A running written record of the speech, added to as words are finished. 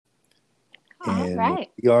And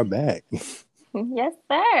Right. we are back. Yes,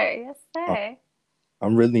 sir. Yes, Uh, sir.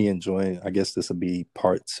 I'm really enjoying, I guess this will be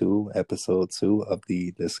part two, episode two of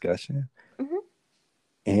the discussion. Hmm.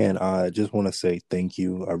 And I just want to say thank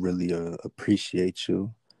you. I really appreciate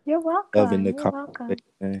you. You're Loving welcome. the You're welcome.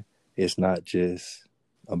 conversation. It's not just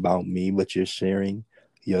about me, but you're sharing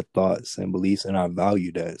your thoughts and beliefs, and I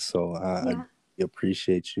value that. So I Yeah.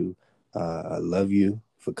 appreciate you. I love you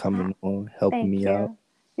for I, coming on, helping Thank me out. you.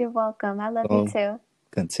 You're welcome. I love you Um, too.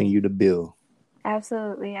 Continue to build.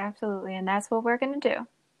 Absolutely. Absolutely. And that's what we're going to do.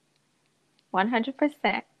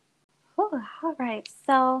 100%. Whew, all right.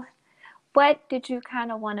 So, what did you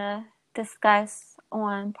kind of want to discuss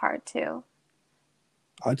on part two?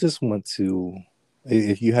 I just want to,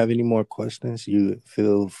 if you have any more questions, you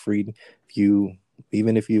feel free. If you,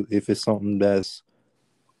 even if it's something that's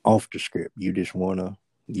off the script, you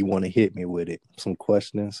wanna hit me with it. Some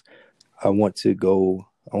questions. I want to go.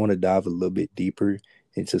 I want to dive a little bit deeper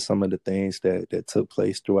into some of the things that took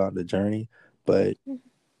place throughout the journey. But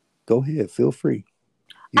go ahead, feel free.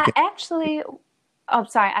 You I can. actually, oh,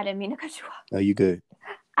 sorry. I didn't mean to cut you off. Are you good?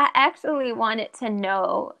 I actually wanted to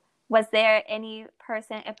know, was there any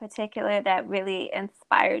person in particular that really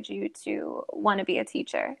inspired you to want to be a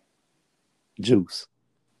teacher? Juice.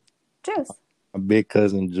 Juice. My big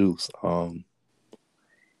cousin Juice.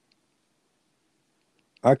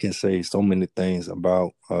 I can say so many things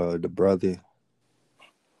about the brother.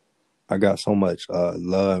 I got so much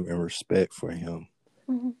love and respect for him.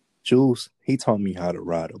 Hmm. Jules, he taught me how to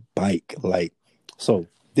ride a bike. Like, so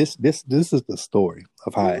this is the story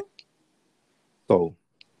of how. Hmm. So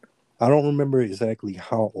I don't remember exactly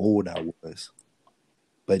how old I was,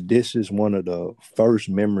 but this is one of the first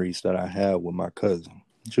memories that I had with my cousin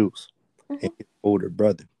Juice and Hmm. his older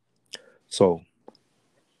brother. So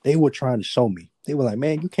they were trying to show me. They were like,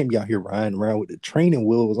 "Man, you can't be out here riding around with the training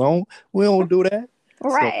wheels on. We don't do that." So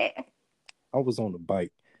Right. I was on the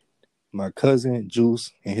bike. My cousin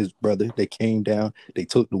Juice and his brother, they came down, they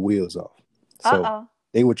took the wheels off. So Uh-oh.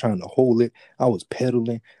 they were trying to hold it. I was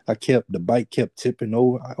pedaling. The bike kept tipping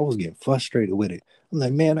over. I was getting frustrated with it. I'm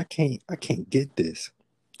like, man, I can't get this.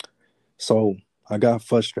 So I got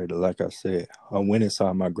frustrated, like I said. I went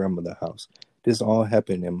inside my grandmother's house. This all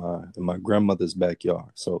happened in my grandmother's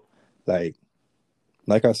backyard. So like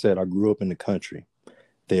like I said, I grew up in the country.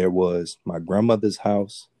 There was my grandmother's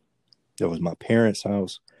house, there was my parents'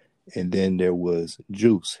 house, and then there was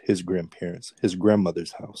Juice, his grandparents, his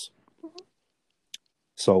grandmother's house. Hmm.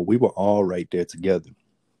 So we were all right there together,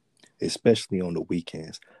 especially on the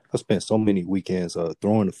weekends. I spent so many weekends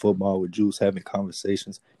throwing the football with Juice, having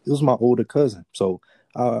conversations. He was my older cousin. So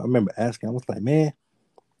I remember asking, I was like, man,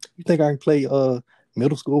 you think I can play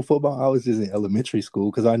middle school football? I was just in elementary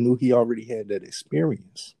school because I knew he already had that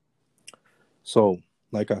experience. So,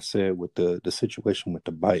 like I said, with the situation with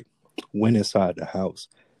the bike, went inside the house,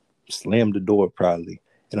 slammed the door probably,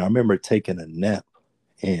 and I remember taking a nap.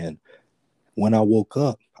 And when I woke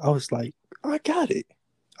up, I was like, I got it.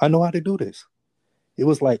 I know how to do this. It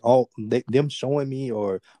was like them showing me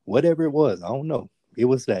or whatever it was. I don't know. It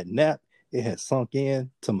was that nap. It had sunk in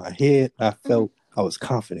to my head. I Hmm. felt I was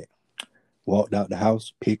confident. Walked out the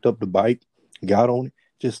house, picked up the bike, got on it,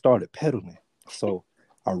 just started pedaling. So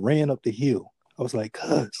I ran up the hill. I was like,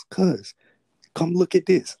 cuz, come look at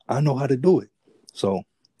this. I know how to do it. So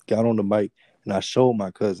got on the bike and I showed my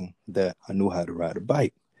cousin that I knew how to ride a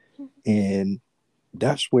bike. And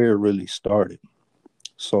that's where it really started.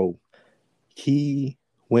 So he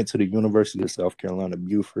went to the University of South Carolina,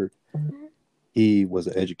 Beaufort. Hmm. He was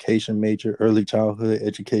an education major, early childhood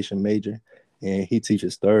education major, and he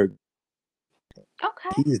teaches third.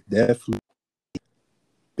 Okay. He's definitely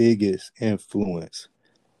biggest influence.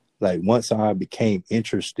 Like once I became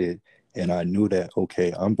interested and I knew that,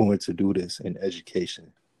 okay, I'm going to do this in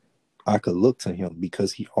education, I could look to him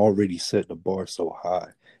because he already set the bar so high.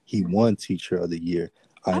 He won Teacher of the Year.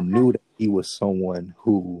 I Okay. knew that he was someone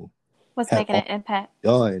who Was had making an impact.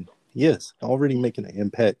 done, yes, already making an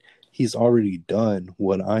impact. He's already done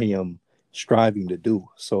what I am striving to do.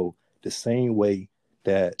 So the same way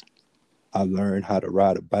that I learned how to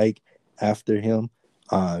ride a bike after him,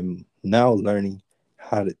 I'm now learning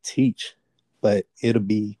how to teach, but it'll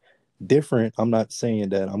be different. I'm not saying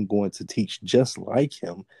that I'm going to teach just like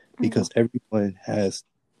him Hmm. because everyone has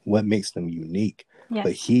what makes them unique. But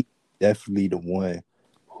Yes. he definitely the one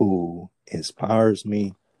who inspires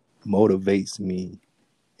me, motivates me,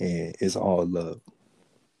 and it's all love.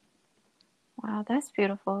 Wow, that's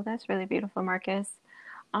beautiful. That's really beautiful, Marcus.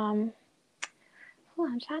 Um,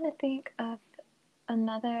 I'm trying to think of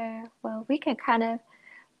another. Well, we can kind of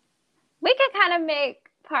make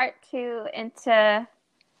part two into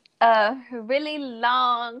a really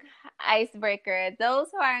long icebreaker. Those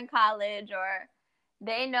who are in college or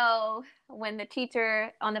they know when the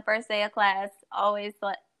teacher on the first day of class always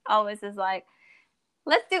is like,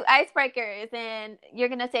 let's do icebreakers, and you're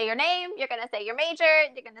gonna say your name, you're gonna say your major,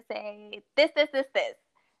 you're gonna say this.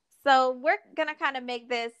 So we're gonna kind of make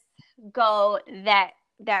this go that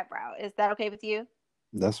route. Is that okay with you?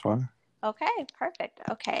 That's fine. Okay, perfect.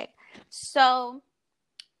 Okay. So,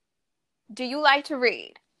 do you like to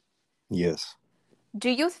read? Yes. Do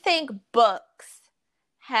you think books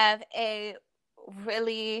have a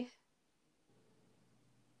really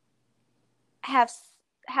have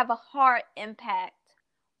have a hard impact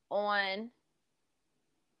on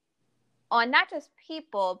not just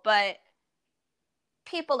people but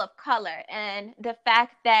people of color, and the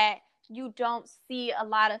fact that you don't see a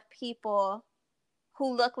lot of people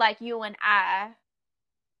who look like you and I,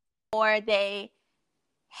 or they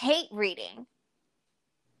hate reading?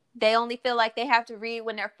 They only feel like they have to read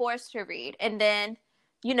when they're forced to read. And then,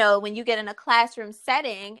 when you get in a classroom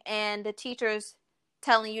setting and the teacher's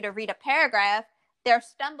telling you to read a paragraph, they're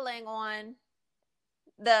stumbling on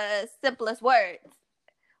the simplest words.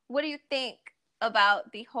 What do you think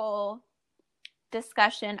about the whole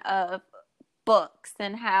discussion of books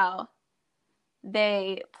and how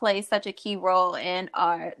they play such a key role in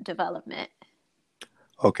our development?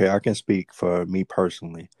 Okay, I can speak for me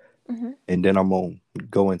personally, and then I'm gonna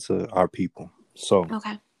go into our people. So,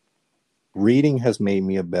 Okay. reading has made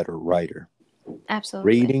me a better writer.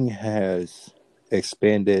 Absolutely. Reading has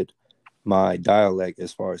expanded my dialect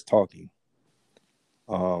as far as talking.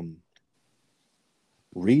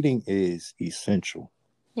 Reading is essential.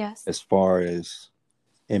 Yes. As far as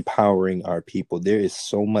empowering our people. There is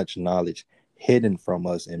so much knowledge hidden from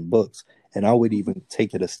us in books. And I would even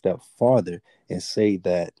take it a step farther and say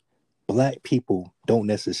that Black people don't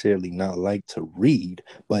necessarily not like to read,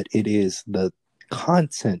 but it is the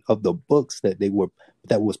content of the books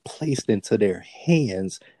that was placed into their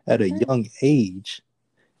hands at a young age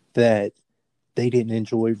that they didn't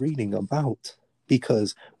enjoy reading about.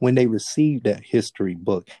 Because when they received that history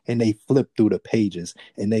book and they flipped through the pages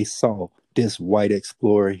and they saw this white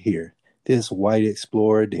explorer here, this white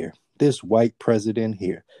explorer there, this white president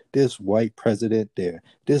here, this white president there,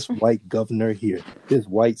 this white governor here, this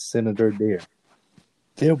white senator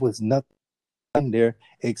there was nothing there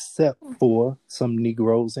except for some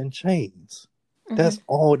Negroes in chains. That's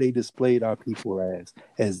all they displayed our people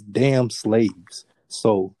as damn slaves.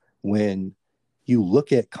 So when you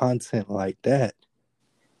look at content like that,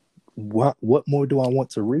 what more do I want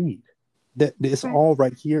to read? That it's all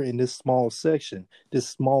right here in this small section, this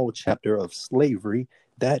small chapter of slavery.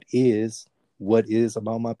 That is what is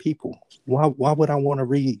about my people. Why would I want to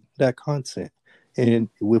read that content? And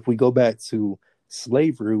if we go back to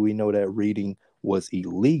slavery, we know that reading was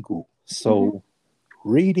illegal. So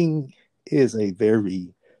reading is a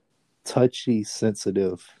very touchy,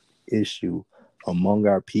 sensitive issue among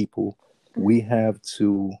our people. We have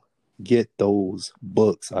to get those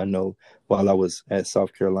books. I know while I was at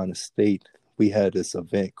South Carolina State, we had this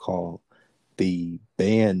event called the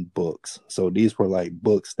banned books. So these were like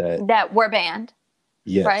books that were banned.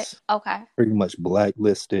 Yes. Right. Okay. Pretty much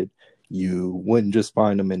blacklisted. You wouldn't just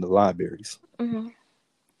find them in the libraries.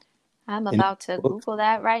 I'm about to Google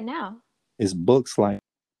that right now. It's books like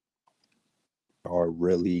are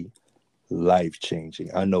really life-changing.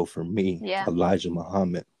 I know for me, Elijah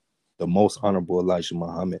Muhammad, the most honorable Elijah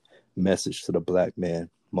Muhammad, Message to the Black Man,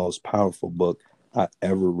 most powerful book I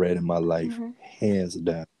ever read in my life, hands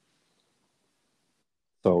down.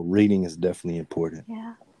 So reading is definitely important.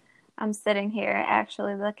 Yeah. I'm sitting here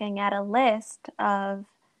actually looking at a list of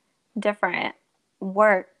different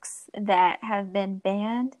works that have been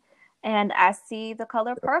banned, and I see The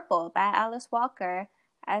Color Purple by Alice Walker.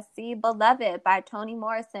 I see Beloved by Toni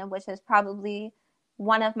Morrison, which is probably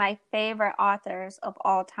one of my favorite authors of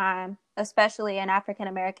all time, especially in African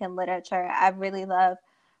American literature. I really love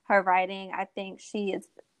her writing. I think she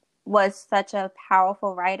was such a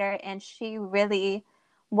powerful writer, and she really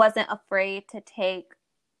wasn't afraid to take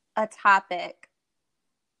a topic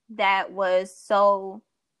that was so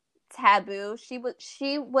taboo.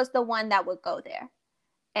 She was the one that would go there.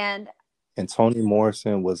 And Toni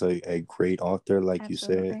Morrison was a great author, like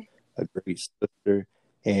absolutely. You said, a great sister.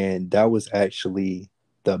 And that was actually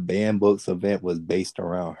the Banned Books event was based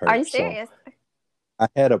around her. Are you serious? So I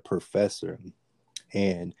had a professor,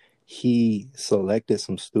 and he selected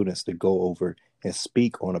some students to go over and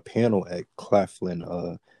speak on a panel at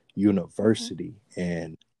Claflin University.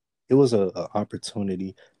 And it was an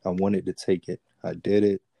opportunity. I wanted to take it. I did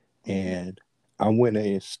it. And I went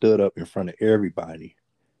and stood up in front of everybody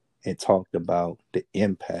and talked about the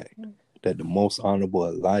impact that the Most Honorable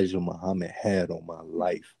Elijah Muhammad had on my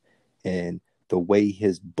life, and the way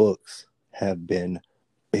his books have been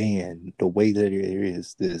banned, the way that there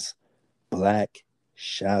is this black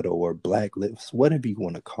shadow or black lips, whatever you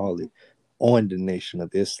want to call it, on the Nation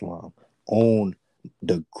of Islam, on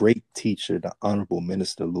the great teacher, the Honorable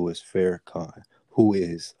Minister Louis Farrakhan, who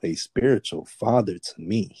is a spiritual father to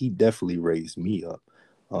me. He definitely raised me up.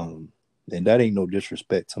 And that ain't no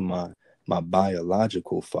disrespect to my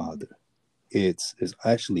biological father. It's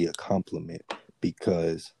actually a compliment,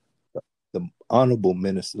 because the Honorable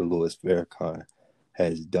Minister Louis Farrakhan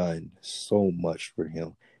has done so much for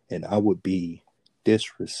him. And I would be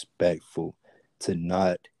disrespectful to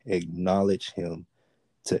not acknowledge him,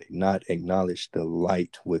 to not acknowledge the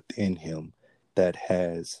light within him that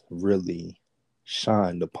has really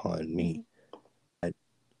shined upon me.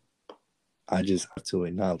 I just have to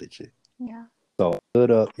acknowledge it. Yeah. So I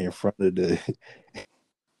stood up in front of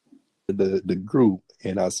the group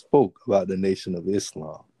and I spoke about the Nation of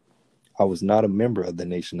Islam. I was not a member of the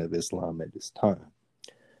Nation of Islam at this time.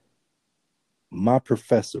 My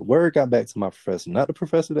professor, word got back to my professor, not the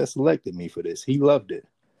professor that selected me for this. He loved it.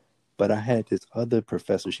 But I had this other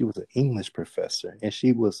professor. She was an English professor, and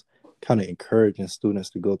she was kind of encouraging students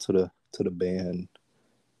to go to the banned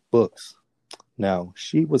books. Now,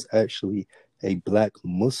 she was actually a Black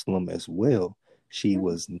Muslim as well. She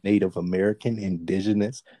was Native American,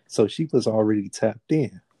 indigenous, so she was already tapped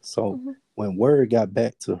in. So when word got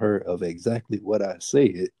back to her of exactly what I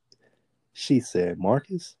said, she said,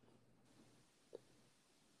 "Marcus,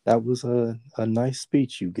 that was a nice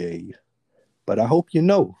speech you gave, but I hope you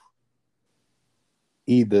know,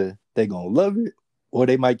 either they're going to love it or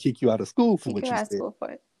they might kick you out of school for what you said." School for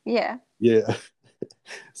it. Yeah. Yeah.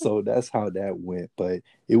 So that's how that went. But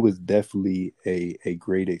it was definitely a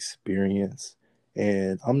great experience.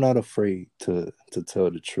 And I'm not afraid to tell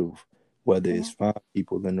the truth. Whether it's 5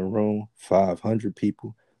 people in the room, 500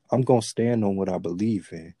 people, I'm going to stand on what I believe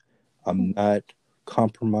in. I'm not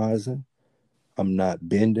compromising. I'm not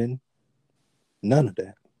bending. None of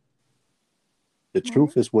that. The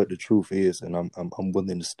truth is what the truth is, and I'm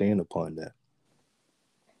willing to stand upon that.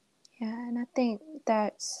 Yeah, and I think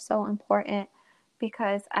that's so important,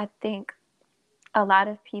 because I think a lot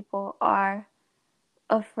of people are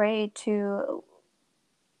afraid to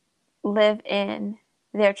live in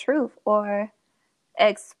their truth or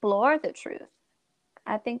explore the truth.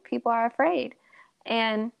 I think people are afraid.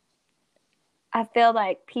 And I feel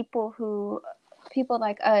like people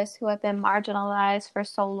like us who have been marginalized for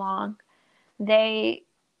so long, they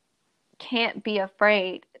can't be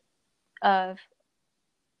afraid of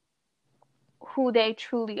who they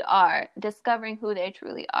truly are, discovering who they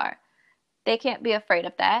truly are. They can't be afraid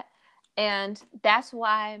of that. And that's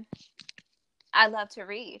why I love to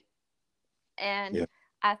read. And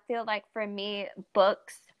I feel like for me,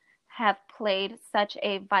 books have played such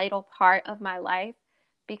a vital part of my life,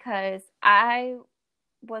 because I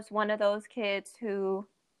was one of those kids who,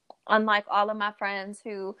 unlike all of my friends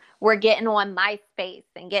who were getting on MySpace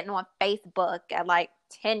and getting on Facebook at like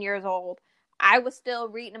 10 years old, I was still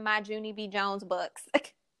reading my Junie B. Jones books.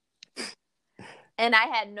 And I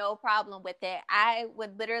had no problem with it. I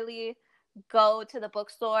would literally go to the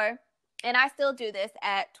bookstore, and I still do this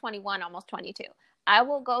at 21, almost 22. I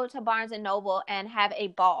will go to Barnes and Noble and have a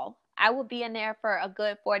ball. I will be in there for a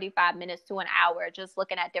good 45 minutes to an hour just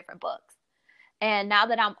looking at different books. And now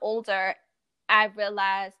that I'm older, I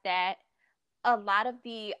realized that a lot of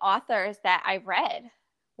the authors that I read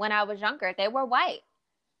when I was younger, they were white.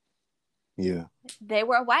 Yeah. They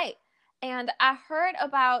were white. And I heard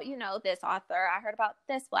about, this author, I heard about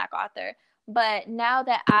this Black author, but now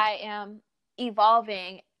that I am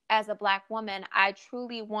evolving as a Black woman, I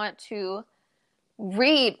truly want to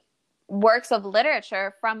read works of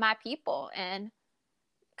literature from my people. And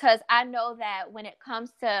because I know that when it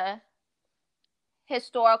comes to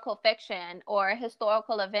historical fiction or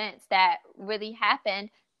historical events that really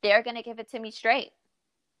happened, they're going to give it to me straight.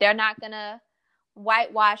 They're not going to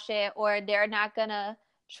whitewash it, or they're not going to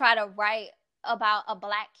try to write about a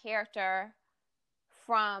Black character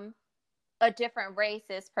from a different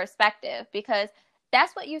race's perspective, because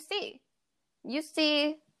that's what you see. You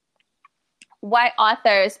see white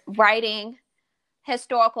authors writing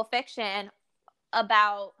historical fiction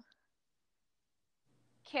about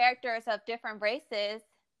characters of different races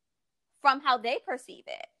from how they perceive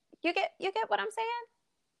it. You get what I'm saying?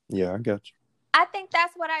 Yeah, I got you. I think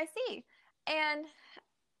that's what I see. And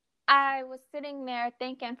I was sitting there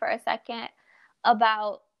thinking for a second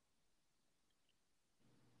about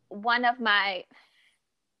one of my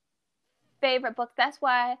favorite books. That's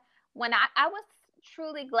why when I was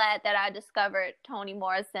truly glad that I discovered Toni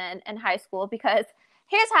Morrison in high school, because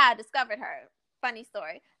here's how I discovered her. Funny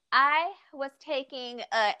story. I was taking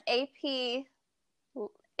AP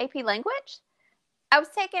language. I was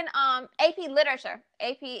taking AP literature,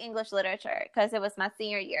 AP English literature, because it was my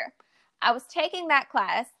senior year. I was taking that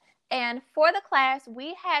class, and for the class,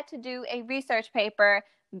 we had to do a research paper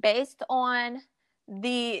based on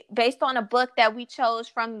a book that we chose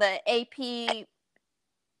from the AP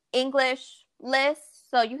English list.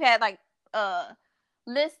 So you had like a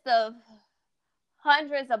list of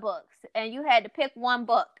hundreds of books, and you had to pick one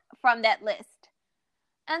book from that list.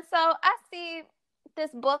 And so I see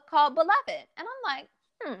this book called Beloved, and I'm like,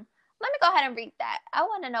 let me go ahead and read that. I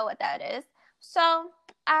want to know what that is. So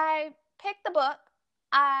I pick the book,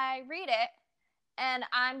 I read it, and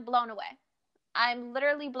I'm blown away. I'm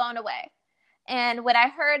literally blown away. And when I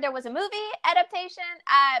heard there was a movie adaptation,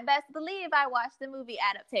 I best believe I watched the movie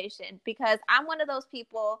adaptation, because I'm one of those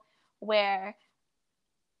people where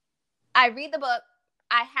I read the book,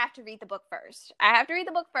 I have to read the book first. I have to read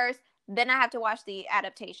the book first, then I have to watch the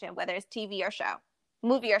adaptation, whether it's TV or show,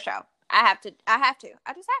 movie or show. I just have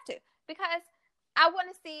to, because I want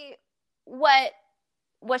to see what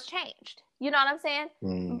was changed. You know what I'm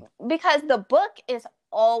saying? Because the book is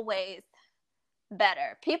always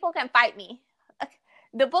better. People can fight me.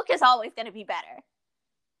 The book is always going to be better,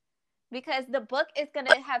 because the book is going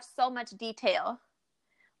to have so much detail.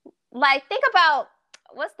 Like, think about,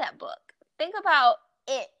 what's that book? Think about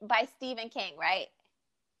It by Stephen King, right?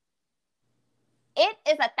 It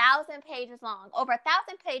is 1,000 pages long, over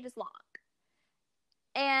 1,000 pages long.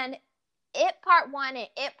 And It Part 1 and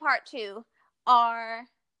It Part 2 are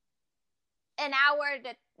an hour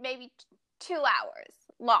to maybe 2 hours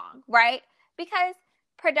long, right? Because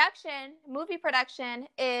movie production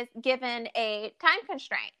is given a time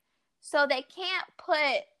constraint. So they can't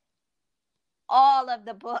put all of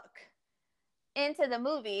the book into the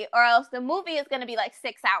movie, or else the movie is going to be like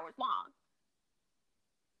 6 hours long.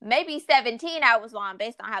 Maybe 17 hours long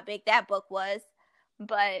based on how big that book was.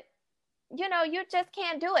 But, you just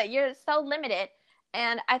can't do it. You're so limited.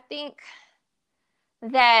 And I think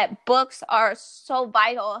that books are so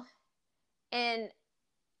vital in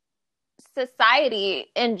society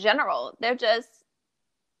in general. They're just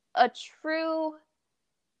a true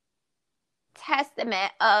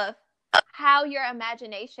testament of how your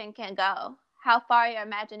imagination can go, how far your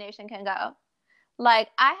imagination can go. Like,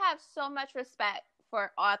 I have so much respect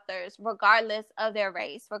for authors, regardless of their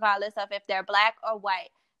race, regardless of if they're Black or white.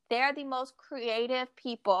 They're the most creative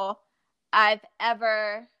people I've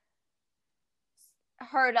ever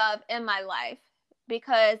heard of in my life,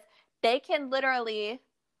 because they can literally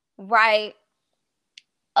write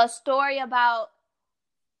a story about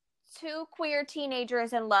two queer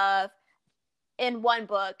teenagers in love in one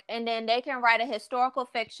book, and then they can write a historical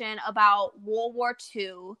fiction about World War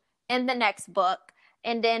II in the next book,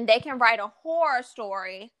 and then they can write a horror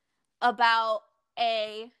story about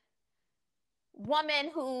a woman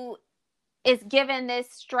who is given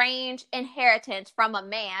this strange inheritance from a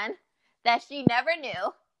man that she never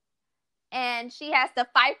knew, and she has to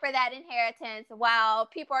fight for that inheritance while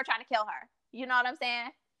people are trying to kill her. You know what I'm saying?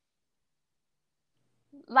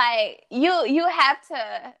 Like, you have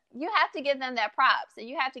to give them their props, and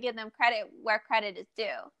you have to give them credit where credit is due.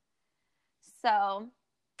 So,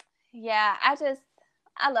 yeah,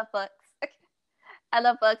 I love books. I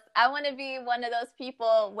love books. I want to be one of those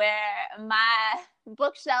people where my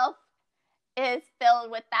bookshelf is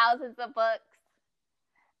filled with thousands of books,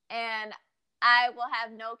 and I will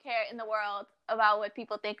have no care in the world about what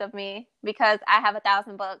people think of me, because I have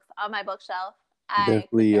 1,000 books on my bookshelf.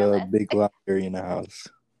 Definitely a big library in the house.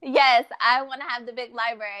 Yes, I want to have the big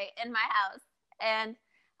library in my house, and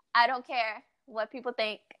I don't care what people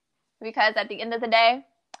think, because at the end of the day,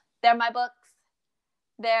 they're my books.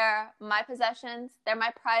 They're my possessions. They're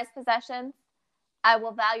my prized possessions. I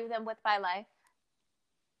will value them with my life.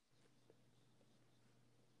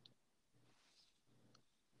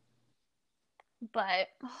 But,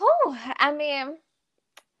 I mean,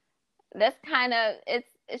 this kind of,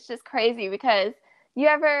 it's just crazy, because you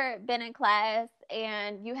ever been in class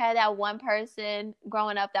and you had that one person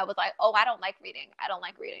growing up that was like, oh, I don't like reading.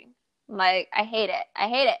 Like, I hate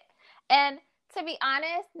it. And to be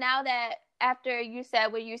honest, now that after you said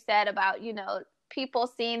what you said about, people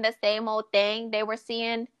seeing the same old thing, they were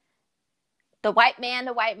seeing the white man,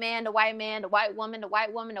 the white man, the white man, the white woman, the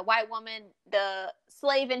white woman, the white woman, the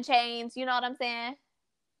slave in chains. You know what I'm saying?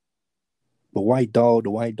 The white dog,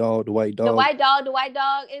 the white dog, the white dog. The white dog, the white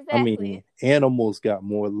dog, exactly. I mean, animals got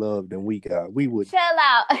more love than we got. Chill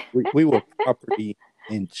out. we were property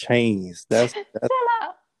in chains. Chill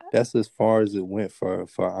out. that's as far as it went for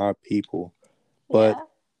our people. But Yeah.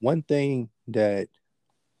 one thing that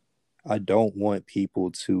I don't want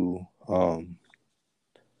people to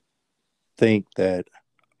think that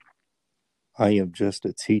I am just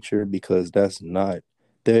a teacher, because that's not.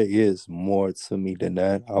 There is more to me than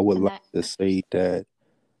that. I would And like that, to say that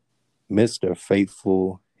Mr.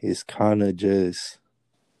 Faithful is kind of just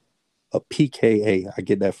a PKA. I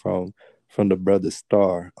get that from the brother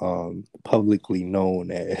Star, publicly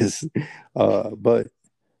known as. But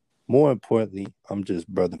more importantly, I'm just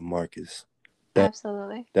brother Marcus. That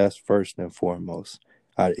absolutely. that's first and foremost.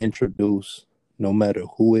 I introduce, no matter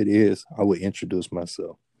who it is, I would introduce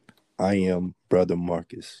myself. I am brother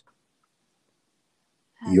Marcus,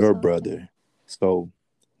 your Absolutely. brother. So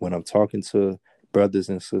when I'm talking to brothers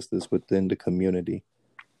and sisters within the community,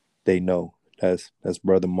 they know that's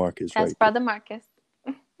brother Marcus That's right there. Brother Marcus.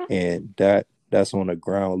 And that's on a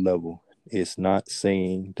ground level. It's not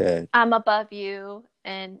saying that I'm above you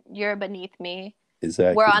and you're beneath me. We're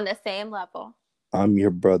exactly on the same level. I'm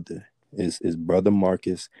your brother. Is brother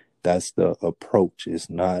Marcus. That's the approach. It's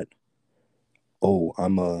not, oh,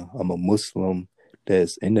 I'm a Muslim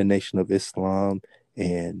that's in the Nation of Islam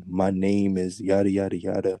and my name is yada yada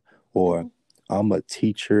yada, or Mm-hmm. I'm a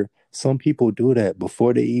teacher. Some people do that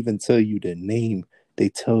before they even tell you the name. They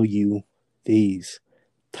tell you these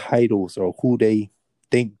titles or who they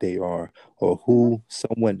think they are, or Mm-hmm. who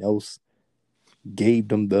someone else gave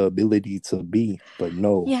them the ability to be. But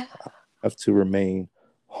no, Yeah. I have to remain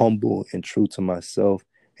humble and true to myself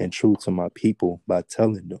and true to my people by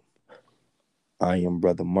telling them I am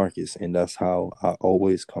brother Marcus, and that's how I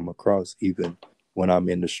always come across, even when I'm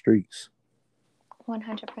in the streets.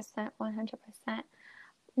 100%. 100%.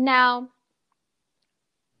 Now,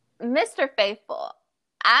 Mr. Faithful,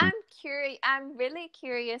 I'm curious. I'm really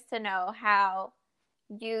curious to know how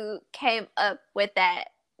you came up with that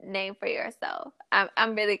name for yourself.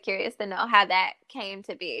 I'm really curious to know how that came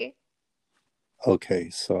to be. Okay,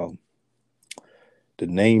 so the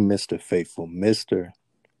name Mr. Faithful, Mr.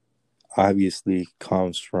 obviously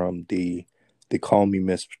comes from the call me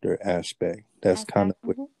Mr. aspect. That's kind of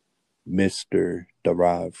Aspect. where Mm-hmm. Mr.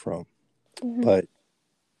 derived from. Mm-hmm. But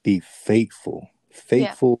be faithful.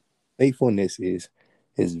 Yeah. Faithfulness is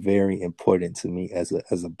very important to me as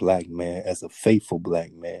a black man, as a faithful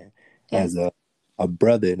black man, Yes. as a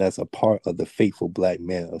brother that's a part of the Faithful Black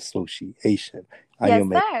Man Association. I Yes,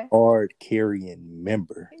 am a sir. card carrying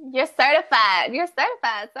member, You're certified. You're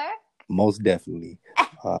certified, sir. most definitely.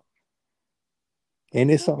 Uh,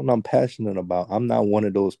 and it's something I'm passionate about. I'm not one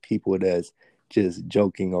of those people that's just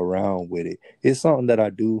joking around with it. It's something that I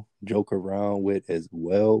do joke around with as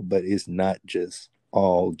well, but it's not just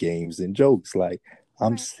all games and jokes. Like,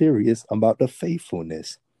 I'm Right. serious about the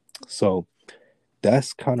faithfulness. So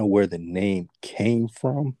that's kind of where the name came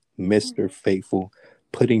from, Mr. Mm-hmm. Faithful,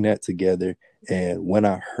 putting that together. And when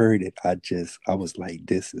I heard it, I was like,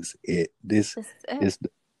 this is it. This is it. This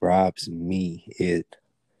describes me.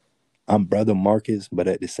 I'm brother Marcus, but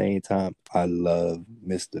at the same time, I love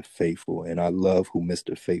Mr. Faithful, and I love who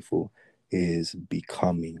Mr. Faithful is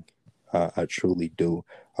becoming. I truly do.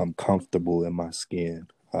 I'm comfortable in my skin.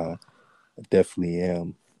 I definitely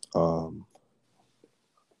am. Um,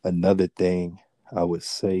 Another thing I would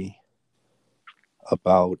say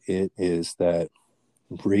about it is that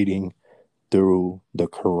reading through the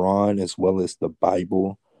Quran as well as the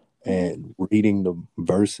Bible Mm-hmm. and reading the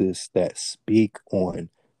verses that speak on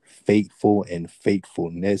faithful and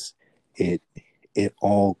faithfulness, it it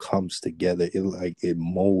all comes together. It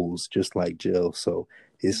molds just like gel. So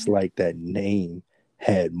it's Mm-hmm. like that name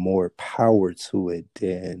had more power to it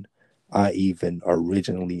than I even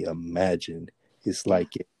originally imagined. It's Yeah.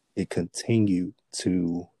 like it continued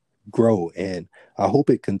to grow, and I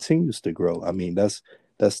hope it continues to grow. I mean, that's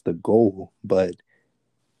the goal, but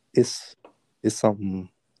it's it's something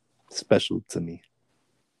special to me.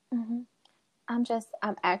 Mm-hmm.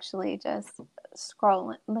 I'm actually just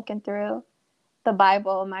scrolling, looking through the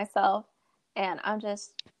Bible myself, and I'm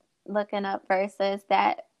just looking up verses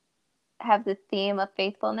that have the theme of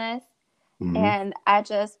faithfulness. Hmm. And I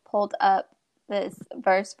just pulled up this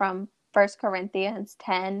verse from 1 Corinthians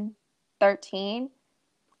 10:13.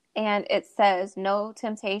 And it says, "No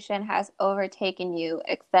temptation has overtaken you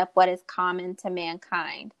except what is common to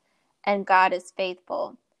mankind. And God is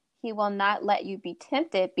faithful. He will not let you be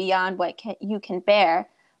tempted beyond what you can bear.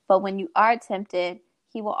 But when you are tempted,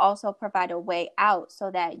 He will also provide a way out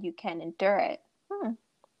so that you can endure it."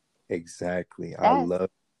 Exactly. I That's, love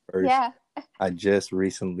verse. yeah. I just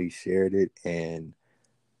recently shared it, and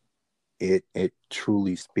it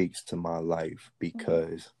truly speaks to my life Mm-hmm.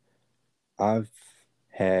 because I've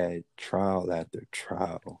had trial after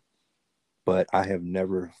trial, but I have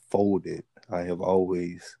never folded. I have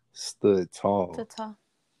always stood tall.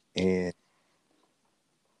 And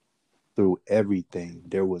through everything,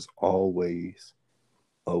 there was always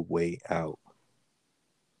a way out.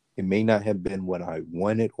 It may not have been what I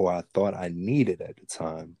wanted or I thought I needed at the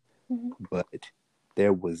time, but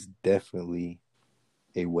there was definitely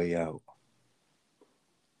a way out.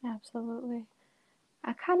 Absolutely.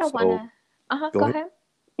 I kind of So, want to. Go ahead. ahead.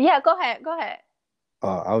 Yeah, go ahead. Go ahead.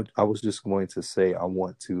 I was just going to say I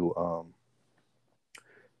want to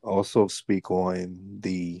also speak on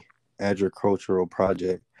the agricultural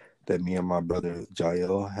project that me and my brother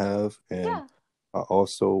Jael have, and Yeah. I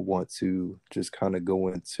also want to just kind of go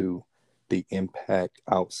into the impact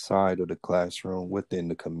outside of the classroom within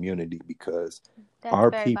the community, because That's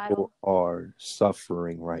our very vital. people are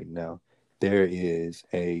suffering right now. There is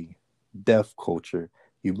a deaf culture.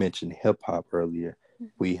 You mentioned hip hop earlier.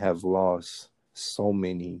 We have lost so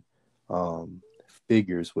many um,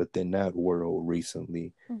 figures within that world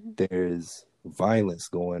recently. There's violence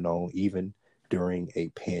going on even during a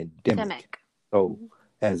pandemic. So,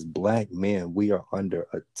 as Black men, we are under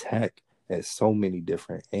attack at so many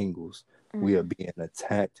different angles. We are being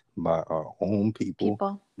attacked by our own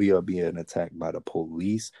people. We are being attacked by the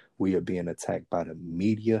police. We are being attacked by the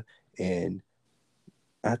media. And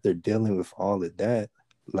after dealing with all of that,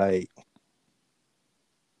 like,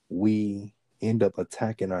 we end up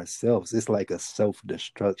attacking ourselves. It's like a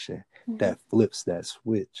self-destruction that flips that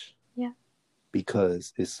switch. Yeah.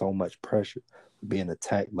 Because it's so much pressure being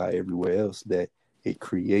attacked by everywhere else that it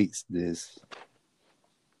creates this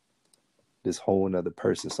whole another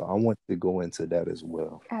person. So I want to go into that as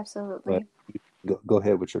well. Absolutely. But go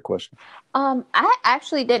ahead with your question. I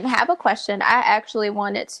actually didn't have a question. I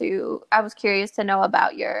was curious to know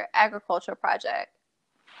about your agriculture project.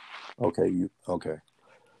 Okay.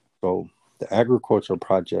 So the agricultural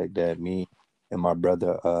project that me and my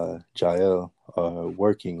brother Jael are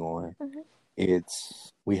working on,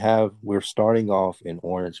 we're starting off in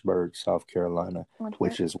Orangeburg, South Carolina,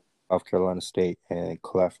 which is South Carolina State and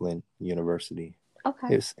Claflin University.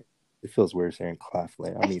 Okay. It feels weird saying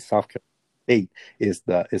Claflin. I mean, South Carolina State is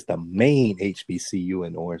the main HBCU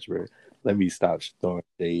in Orangeburg. Let me stop throwing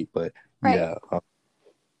shade, but yeah,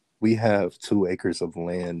 we have 2 acres of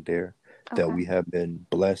land there that we have been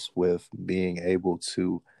blessed with being able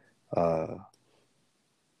to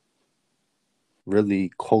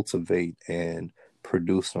really cultivate and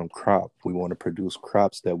produce some crop. We want to produce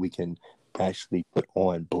crops that we can actually put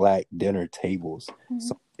on Black dinner tables.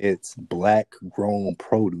 So it's Black grown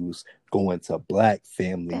produce going to Black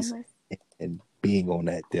families and being on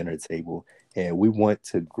that dinner table. And we want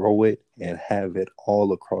to grow it and have it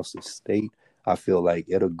all across the state. I feel like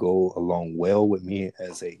it'll go along well with me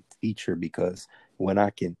as a teacher, because when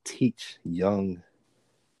I can teach young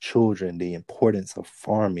children the importance of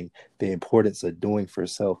farming, the importance of doing for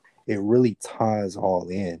self, it really ties all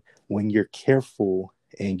in. When you're careful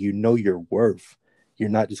and you know your worth, you're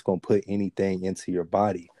not just going to put anything into your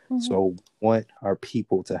body. So we want our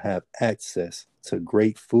people to have access to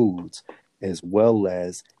great foods as well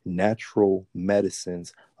as natural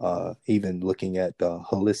medicines, even looking at the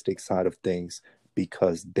holistic side of things,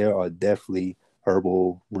 because there are definitely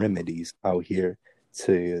herbal remedies out here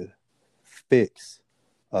to fix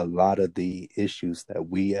a lot of the issues that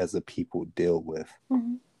we as a people deal with.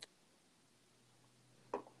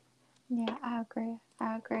 Yeah, I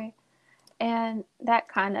agree. And that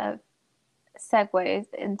kind of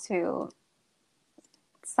segues into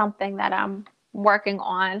something that I'm working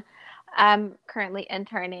on. I'm currently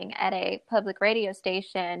interning at a public radio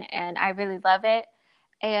station, and I really love it.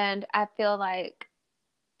 And I feel like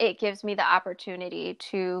it gives me the opportunity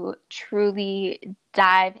to truly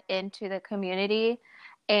dive into the community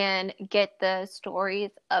and get the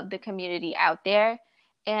stories of the community out there.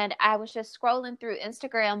 And I was just scrolling through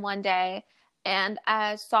Instagram one day, and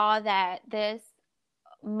I saw that this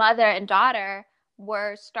mother and daughter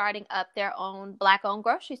were starting up their own Black-owned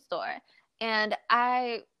grocery store. And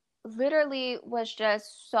I literally was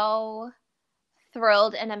just so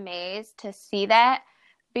thrilled and amazed to see that,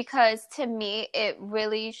 because to me, it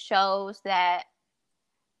really shows that,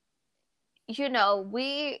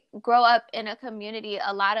 we grow up in a community.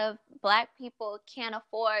 A lot of Black people can't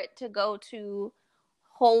afford to go to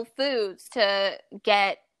Whole Foods to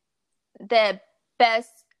get the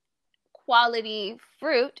best quality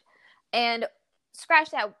fruit. And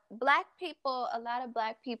scratch that, a lot of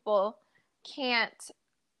Black people can't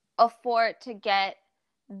afford to get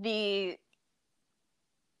the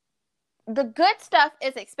good stuff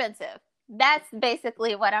is expensive. That's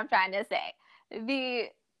basically what I'm trying to say. The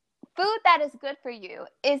food that is good for you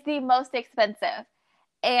is the most expensive.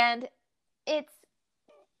 And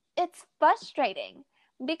it's frustrating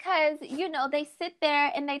because, you know, they sit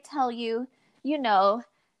there and they tell you, you know,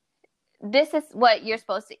 this is what you're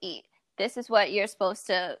supposed to eat. This is what you're supposed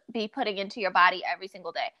to be putting into your body every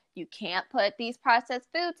single day. You can't put these processed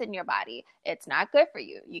foods in your body. It's not good for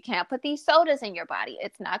you. You can't put these sodas in your body.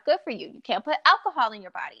 It's not good for you. You can't put alcohol in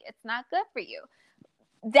your body. It's not good for you.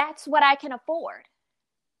 That's what I can afford.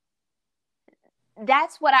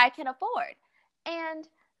 That's what I can afford. And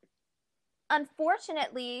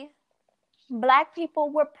unfortunately, Black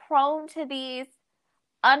people were prone to these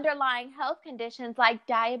underlying health conditions like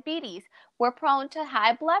diabetes. We're prone to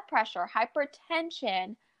high blood pressure,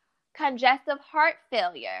 hypertension, congestive heart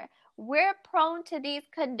failure. We're prone to these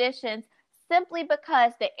conditions simply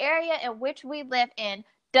because the area in which we live in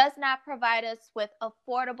does not provide us with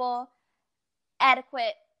affordable,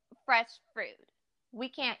 adequate, fresh fruit. We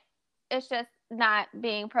can't, it's just not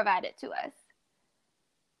being provided to us.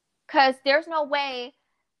 Because there's no way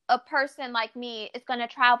a person like me is going to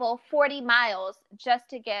travel 40 miles just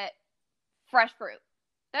to get fresh fruit.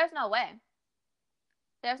 There's no way.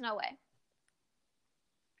 There's no way.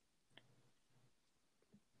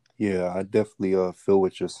 Yeah, I definitely feel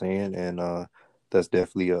what you're saying, and that's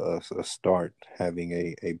definitely a start,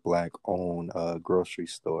 having a Black owned grocery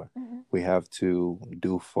store. Mm-hmm. We have to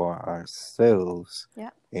do for ourselves,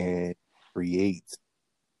 Yep. and create,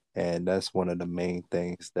 and that's one of the main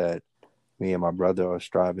things that me and my brother are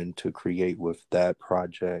striving to create with that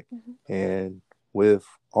project. Mm-hmm. And with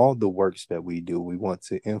all the works that we do, we want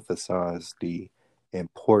to emphasize the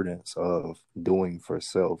importance of doing for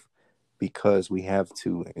self, because we have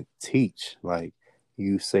to teach. Like,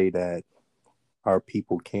 you say that our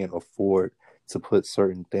people can't afford to put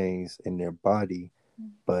certain things in their body,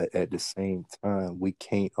 but at the same time, we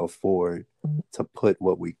can't afford to put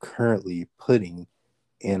what we currently putting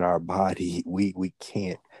in our body. We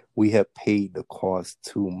can't. We have paid the cost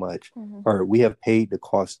too much, Mm-hmm. or we have paid the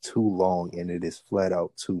cost too long, and it is flat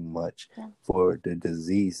out too much for the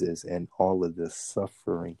diseases and all of the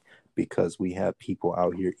suffering, because we have people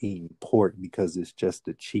out here eating pork because it's just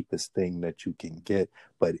the cheapest thing that you can get,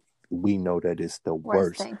 but we know that it's the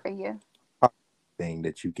worst thing for you. Thing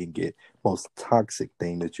that you can get, most toxic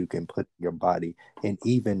thing that you can put in your body. And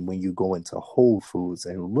even when you go into Whole Foods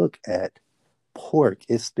and look at pork,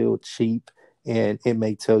 it's still cheap, and it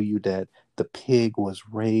may tell you that the pig was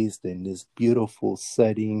raised in this beautiful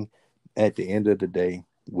setting. At the end of the day,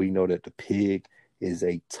 we know that the pig is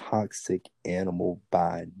a toxic animal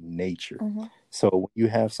by nature. Mm-hmm. So when you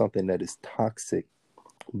have something that is toxic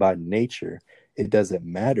by nature, it doesn't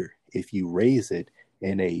matter if you raise it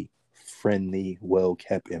in a friendly,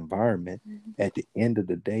 well-kept environment. Mm-hmm. At the end of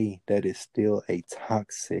the day, that is still a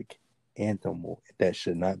toxic animal that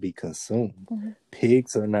should not be consumed. Mm-hmm.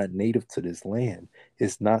 Pigs are not native to this land.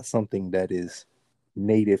 It's not something that is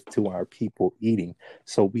native to our people eating.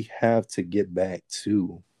 So we have to get back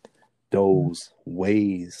to those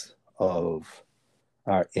ways of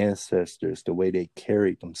our ancestors, the way they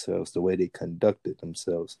carried themselves, the way they conducted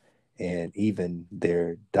themselves, and even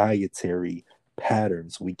their dietary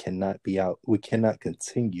patterns. We cannot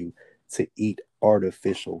continue to eat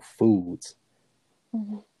artificial foods.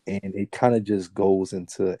 Mm-hmm. And it kind of just goes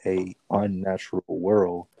into a unnatural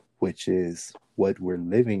world, which is what we're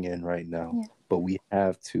living in right now. Yeah. But we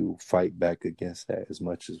have to fight back against that as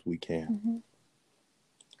much as we can.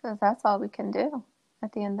 Because that's all we can do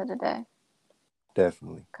at the end of the day.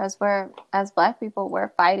 Definitely. Because as Black people,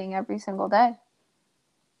 we're fighting every single day.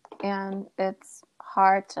 And it's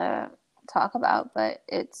hard to talk about, but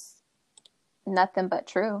it's nothing but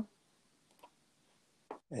true.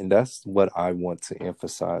 And that's what I want to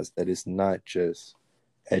emphasize, that it's not just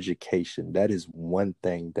education. That is one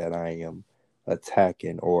thing that I am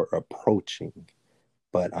attacking or approaching,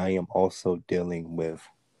 but I am also dealing with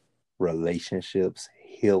relationships,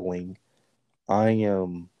 healing. I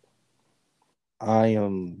am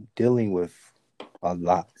dealing with a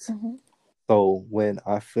lot. Mm-hmm. So when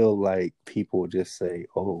I feel like people just say,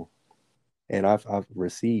 "Oh," and I've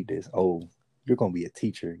received this, "Oh, you're going to be a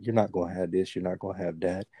teacher. You're not going to have this. You're not going to have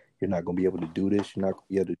that. You're not going to be able to do this. You're not going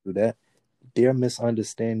to be able to do that." They're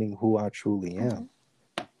misunderstanding who I truly am.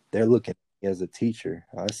 Mm-hmm. They're looking at me as a teacher.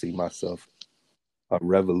 I see myself a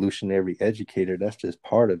revolutionary educator. That's just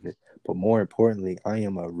part of it. But more importantly, I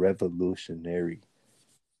am a revolutionary.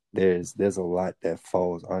 There's a lot that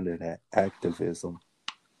falls under that: activism,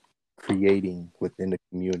 creating within the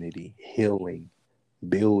community, healing,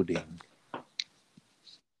 building,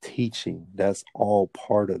 teaching. That's all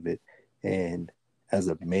part of it. And as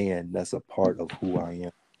a man, that's a part of who I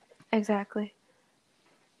am. Exactly.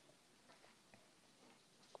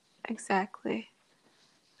 Exactly.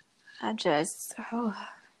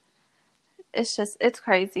 It's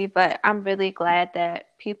crazy, but I'm really glad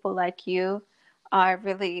that people like you are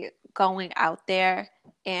really going out there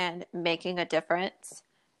and making a difference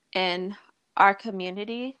in our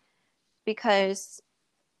community, because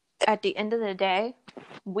at the end of the day,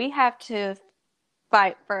 we have to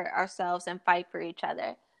fight for ourselves and fight for each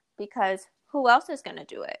other, because who else is going to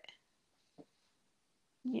do it?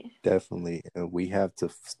 Yeah. Definitely. And we have to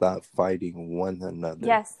stop fighting one another.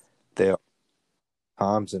 Yes. There are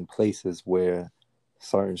times and places where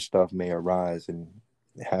certain stuff may arise and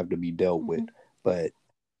have to be dealt with. But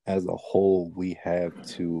as a whole, we have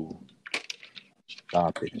to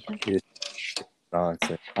stop it. It's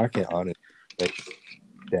nonsense. I can honestly say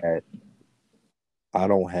that I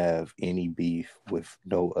don't have any beef with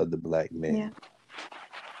no other black men. Yeah.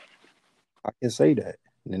 I can say that.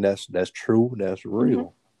 And that's true. That's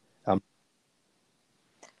real. I'm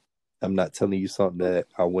I'm not telling you something that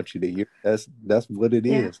I want you to hear. That's what it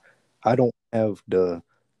Yeah. is. I don't have the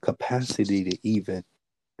capacity to even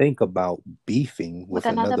think about beefing With with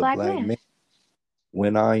another another black black man. man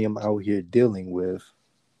when I am out here dealing with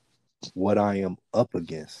what I am up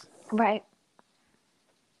against. Right.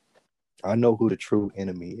 I know who the true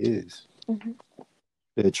enemy is.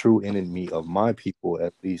 The true enemy of my people,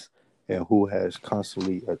 at least, and who has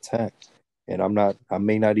constantly attacked. And I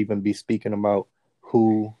may not even be speaking about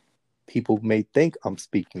who people may think I'm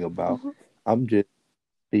speaking about. I'm just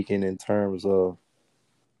speaking in terms of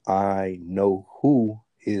I know who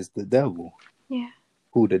is the devil, Yeah.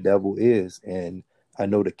 who the devil is, and I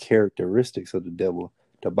know the characteristics of the devil.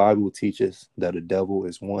 The Bible teaches that the devil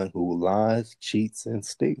is one who lies, cheats, and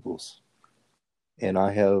steals. And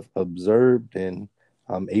I have observed and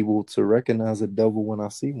I'm able to recognize a devil when I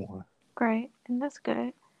see one. Great. And that's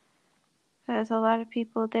good. Because a lot of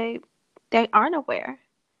people, they aren't aware.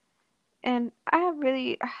 And I have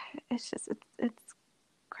really, it's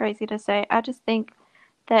crazy to say. I just think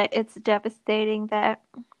that it's devastating that,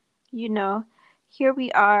 you know, here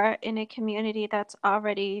we are in a community that's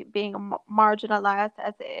already being marginalized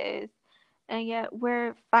as it is, and yet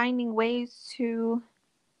we're finding ways to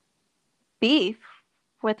beef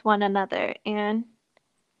with one another. And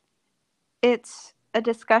it's a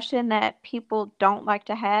discussion that people don't like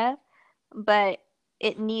to have, but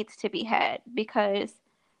it needs to be had, because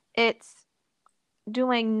it's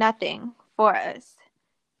doing nothing for us.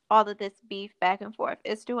 All of this beef back and forth,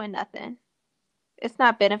 it's doing nothing. It's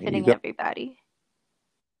not And you benefiting got everybody.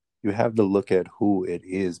 you have to look at who it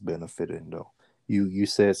is benefiting though. You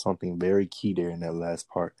said something very key there in that last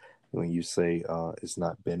part when you say it's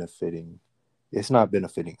not benefiting us.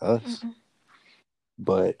 Mm-mm.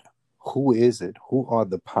 But who is it? Who are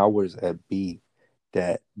the powers that be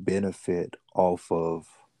that benefit off of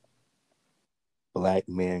black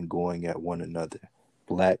men going at one another,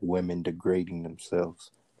 black women degrading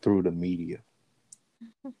themselves through the media?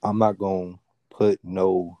 I'm not going to put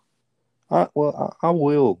no, I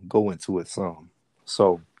will go into it some.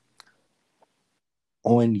 So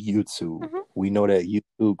on YouTube, Mm-hmm. we know that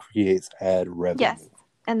YouTube creates ad Yes. revenue.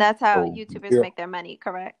 And that's how So YouTubers there, make their money,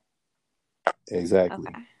 correct? exactly.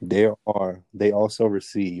 Okay. They also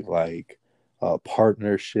receive like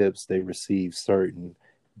partnerships, they receive certain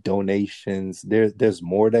donations. There's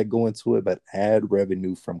more that go into it, but ad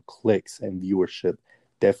revenue from clicks and viewership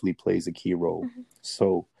definitely plays a key role. Mm-hmm.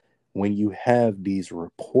 So when you have these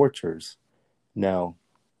reporters, now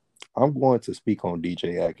I'm going to speak on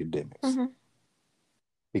DJ Academics Mm-hmm.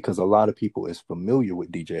 because a lot of people is familiar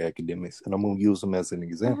with DJ Academics, and I'm going to use them as an Mm-hmm.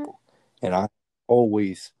 example. And I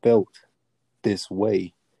always felt this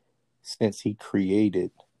way since he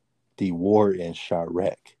created the war in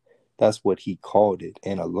Chiraq. That's what he called it.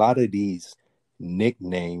 And a lot of these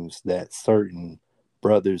nicknames that certain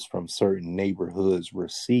brothers from certain neighborhoods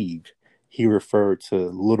received, he referred to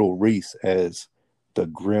Little Reese as the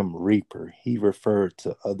Grim Reaper. He referred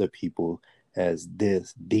to other people as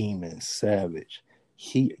this demon savage.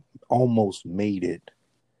 He almost made it,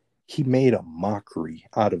 he made a mockery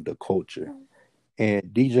out of the culture. And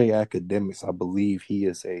DJ Academics, I believe he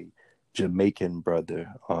is a Jamaican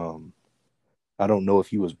brother. I don't know if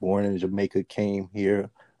he was born in Jamaica, came here.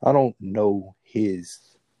 I don't know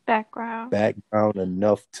his Background. background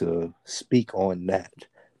enough to speak on that.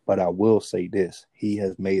 But I will say this, he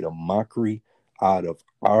has made a mockery out of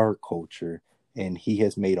our culture, and he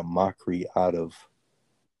has made a mockery out of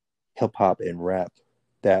hip hop and rap,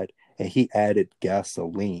 that and he added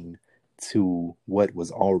gasoline to what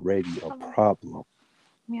was already a problem.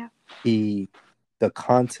 Yeah. He The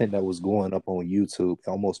content that was going up on YouTube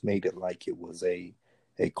almost made it like it was a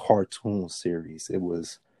cartoon series. It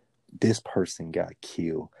was this person got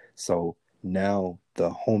killed. So now the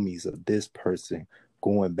homies of this person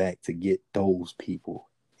going back to get those people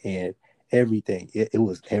and everything. It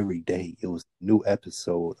was every day. It was a new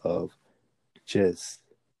episode of just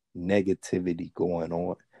negativity going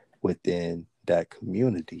on within that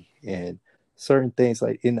community. And certain things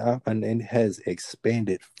like and it has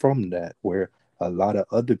expanded from that where a lot of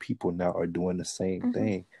other people now are doing the same Mm-hmm.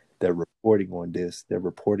 thing. They're reporting on this, they're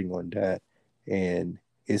reporting on that, and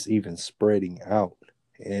it's even spreading out.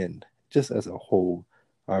 And just as a whole,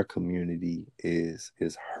 our community is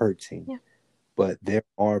hurting. Yeah. But there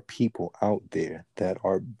are people out there that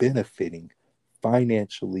are benefiting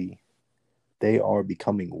financially. They are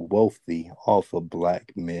becoming wealthy off of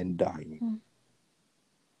black men dying. Mm-hmm.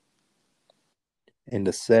 And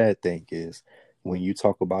the sad thing is, when you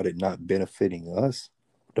talk about it not benefiting us,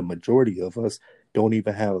 the majority of us don't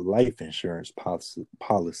even have life insurance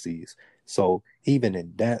policies. So even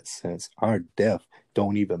in that sense, our death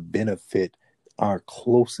don't even benefit our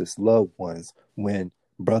closest loved ones. When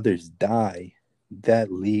brothers die,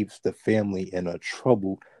 that leaves the family in a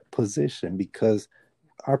troubled position because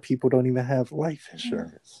our people don't even have life Yeah.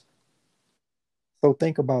 insurance. So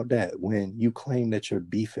think about that. When you claim that you're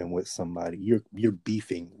beefing with somebody, you're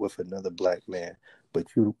beefing with another black man, but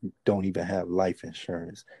you don't even have life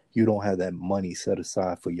insurance. You don't have that money set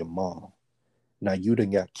aside for your mom. Now you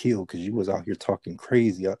done got killed because you was out here talking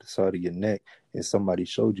crazy out the side of your neck, and somebody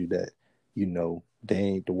showed you that, they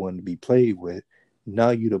ain't the one to be played with.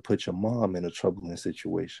 Now you to put your mom in a troubling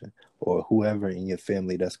situation, or whoever in your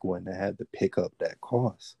family that's going to have to pick up that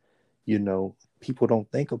cost. People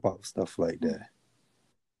don't think about stuff like Mm-hmm. that.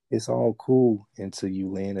 It's all cool until you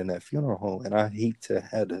land in that funeral home. And I hate to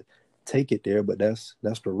have to take it there, but that's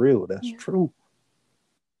the real. That's Yeah. true.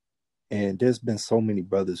 And there's been so many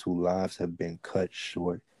brothers whose lives have been cut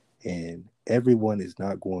short, and everyone is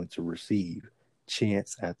not going to receive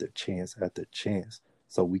chance after chance after chance.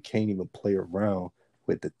 So we can't even play around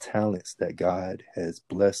with the talents that God has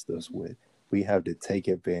blessed us with. We have to take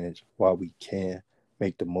advantage while we can,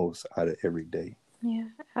 make the most out of every day. Yeah,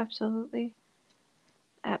 absolutely.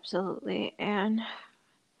 Absolutely. And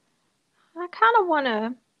I kind of want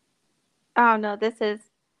to, I don't know,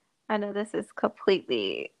 I know this is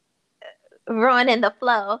completely ruining the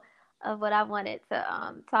flow of what I wanted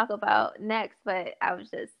to talk about next, but I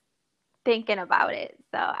was just thinking about it.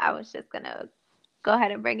 So I was just going to go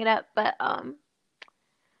ahead and bring it up. But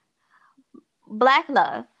Black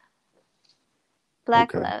love,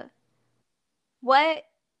 Black Okay. love. What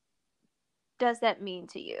does that mean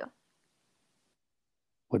to you?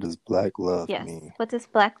 What does black love Yes. mean? What does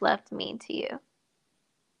Black love mean to you?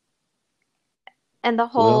 And the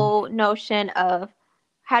Well, whole notion of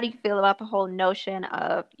how do you feel about the whole notion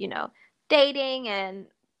of, dating and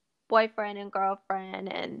boyfriend and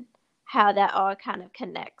girlfriend and how that all kind of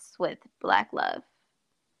connects with Black love?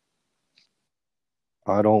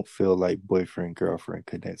 I don't feel like boyfriend girlfriend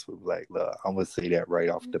connects with black love. I'm gonna say that right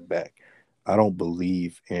off the Mm-hmm. bat. I don't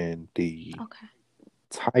believe in the Okay.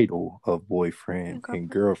 title of And boyfriend and girlfriend.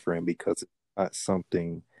 girlfriend because it's not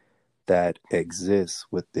something that exists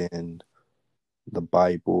within the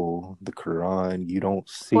Bible, the Quran. You don't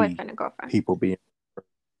see Boyfriend and girlfriend. people being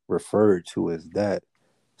referred to as that.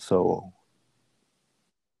 So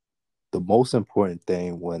the most important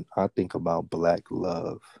thing when I think about black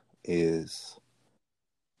love is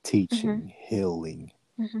Mm-hmm. teaching, healing,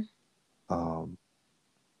 Mm-hmm. um,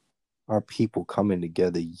 our people coming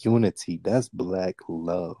together, unity. That's black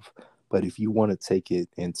love. But if you want to take it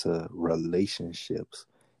into relationships,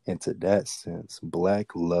 into that sense, black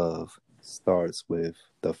love starts with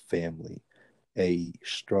the family, a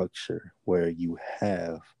structure where you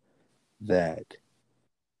have that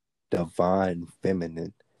divine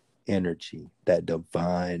feminine energy, that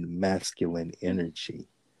divine masculine Mm-hmm. energy,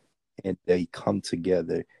 and they come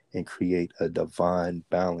together and create a divine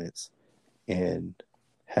balance and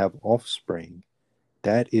have offspring.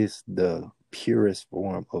 That is the purest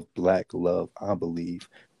form of black love, I believe.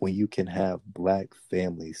 When you can have black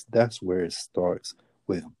families, that's where it starts,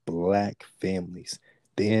 with black families.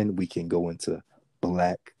 Then we can go into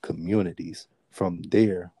black communities. From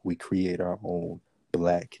there, we create our own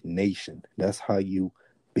black nation. That's how you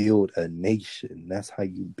build a nation. That's how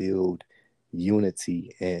you build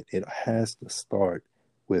unity. And it has to start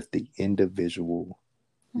with the individual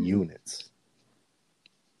Mm-hmm. units.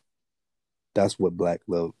 That's what black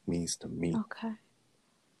love means to me. Okay.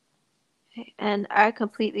 And I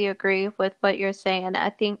completely agree with what you're saying. I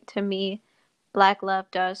think to me, Black love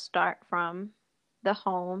does start from the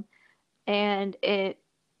home, and it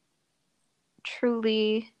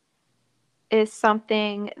truly is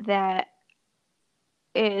something that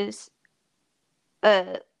is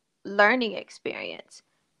a learning experience.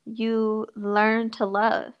 You learn to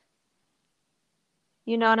love.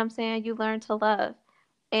 You know what I'm saying? You learn to love.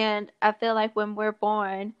 And I feel like when we're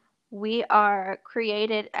born, we are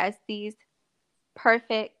created as these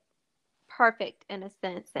perfect, perfect in a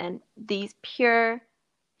sense, and these pure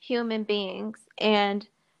human beings. And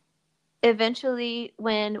eventually,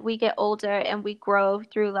 when we get older and we grow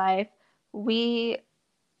through life, we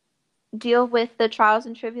deal with the trials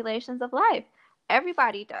and tribulations of life.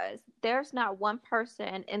 Everybody does. There's not one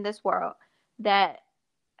person in this world that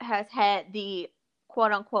has had the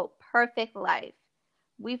quote unquote perfect life.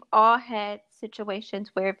 We've all had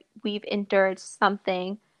situations where we've endured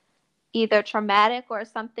something either traumatic or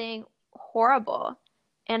something horrible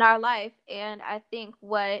in our life. And I think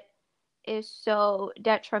what is so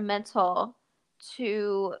detrimental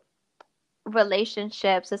to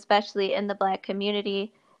relationships, especially in the Black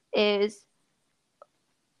community, is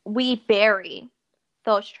we bury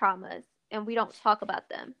those traumas and we don't talk about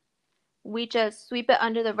them. We just sweep it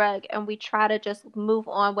under the rug and we try to just move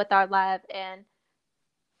on with our life and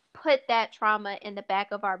put that trauma in the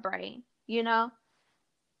back of our brain, you know?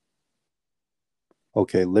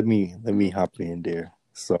 Okay, let me hop in there.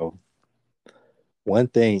 So one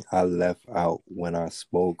thing I left out when I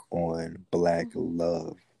spoke on Black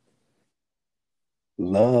love,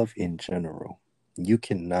 love in general. You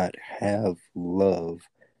cannot have love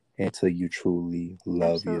until you truly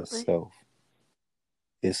love Absolutely. yourself.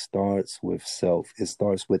 It starts with self. It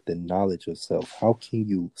starts with the knowledge of self. How can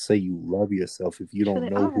you say you love yourself if you don't Truly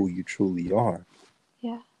know are. who you truly are?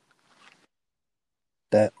 Yeah.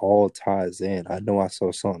 That all ties in. I know I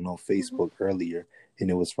saw something on Facebook earlier,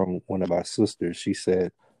 and it was from one of our sisters. She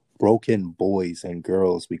said, broken boys and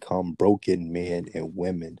girls become broken men and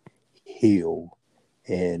women heal.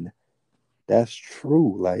 And that's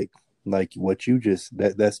true. Like what you just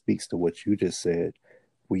that speaks to what you just said.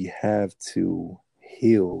 We have to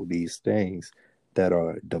heal these things that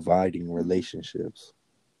are dividing relationships.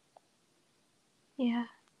 Yeah.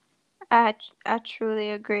 I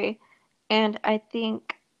truly agree. And I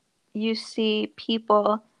think you see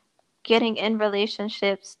people getting in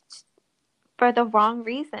relationships for the wrong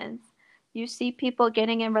reasons. You see people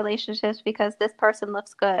getting in relationships because this person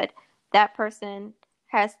looks good, that person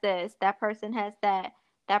has this, that person has that,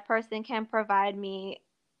 that person can provide me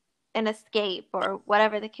an escape or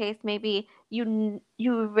whatever the case may be. You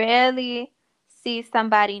rarely see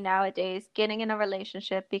somebody nowadays getting in a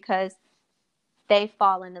relationship because they've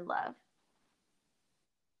fallen in love.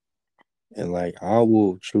 And like I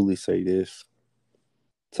will truly say this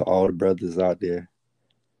to all the brothers out there,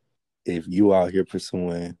 if you out here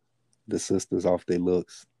pursuing the sisters off their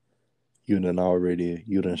looks, you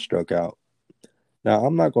done struck out. Now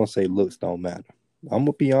I'm not gonna say looks don't matter. I'm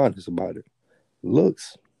gonna be honest about it.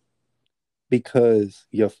 Looks, because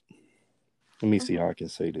you let me see Mm-hmm. how I can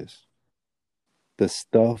say this. The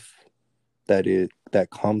stuff that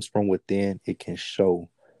comes from within, it can show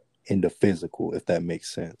in the physical, if that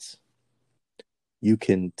makes sense. You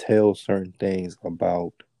can tell certain things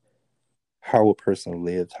about how a person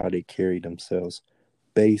lives, how they carry themselves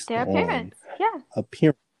based Their on appearance. Yeah.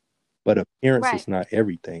 appearance. But appearance Right. is not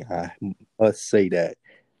everything. I must say that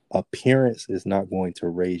appearance is not going to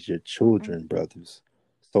raise your Mm-mm. children, brothers.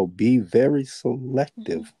 So be very Mm-hmm.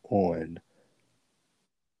 selective on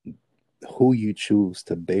who you choose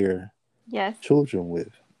to bear Yes. children with,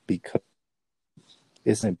 because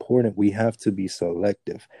it's important. We have to be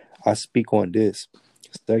selective. I speak on this.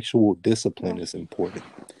 Sexual discipline Yes. is important.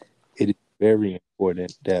 It is very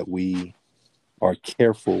important that we are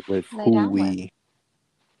careful with Lay who down with. we.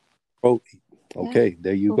 Oh, Yeah. okay,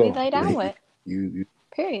 there you Who we go. lay down with. You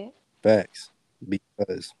Period. facts,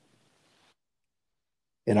 because,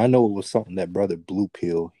 and I know it was something that brother Blue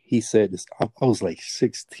Pill, he said this. I was like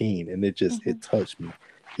 16, and Mm-hmm. it touched me.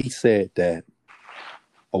 He said that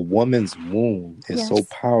a woman's womb is so Yes.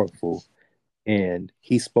 powerful, and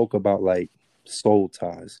he spoke about like soul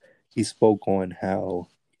ties. He spoke on how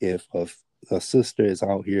if a sister is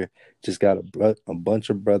out here, just got a bunch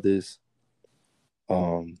of brothers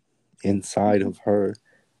um inside Mm-hmm. of her,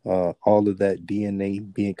 all of that DNA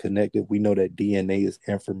being connected. We know that DNA is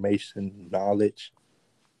information, knowledge,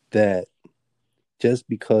 that just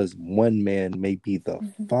because one man may be the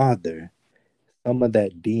Mm-hmm. father, some of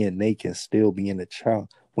that DNA can still be in the child.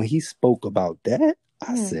 When he spoke about that,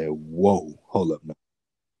 I said, whoa, hold up now.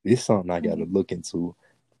 This is something I Mm-hmm. gotta look into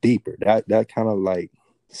deeper. That kind of like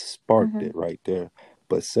sparked Mm-hmm. it right there.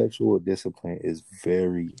 But sexual discipline is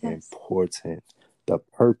very Yes. important. The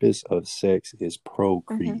purpose of sex is Mm-hmm.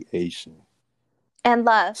 procreation. And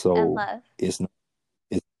love. And So love. it's not,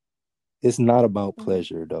 It's not about Mm-hmm.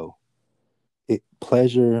 pleasure though.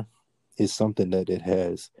 Pleasure is something that it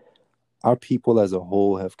has. Our people as a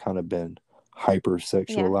whole have kind of been Yeah.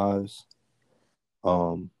 hypersexualized,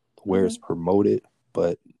 where Mm-hmm. it's promoted,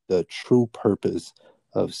 but the true purpose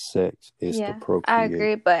of sex is to Yeah, I procreate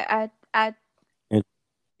agree, but I and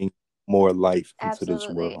bring more life into this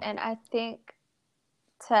absolutely, world. and I think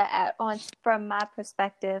to add on from my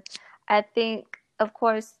perspective, I think, of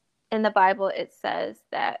course, in the Bible it says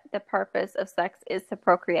that the purpose of sex is to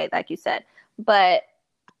procreate, like you said. But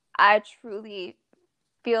I truly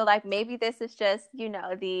feel like maybe this is just,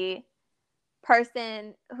 the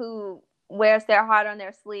person who wears their heart on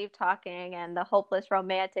their sleeve talking and the hopeless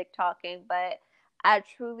romantic talking. But I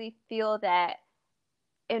truly feel that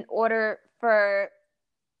in order for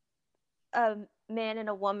a man and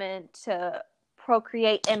a woman to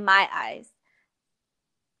procreate in my eyes,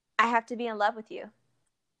 I have to be in love with you.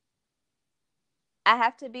 I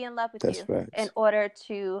have to be in love with That's you in facts. order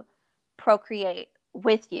to procreate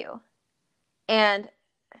with you. And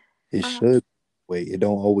It uh, should wait. It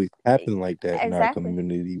don't always happen like that in our exactly.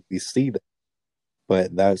 community. We see that,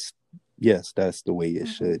 but that's the way it Mm-hmm.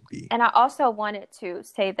 should be. And I also wanted to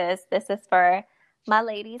say this. This is for my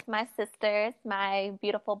ladies, my sisters, my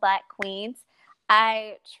beautiful Black queens.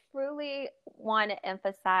 I truly want to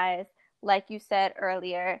emphasize, like you said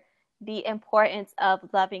earlier, the importance of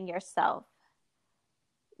loving yourself.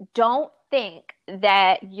 Don't think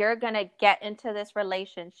that you're going to get into this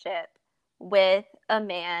relationship with a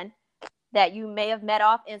man that you may have met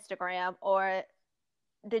off Instagram, or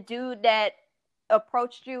the dude that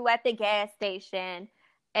approached you at the gas station,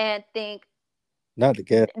 and think Not the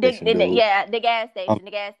gas station, dude. yeah, the gas Um,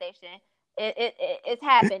 station, it's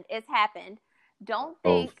happened. It's happened. Don't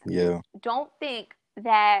oh think yeah, don't think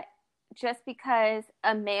that just because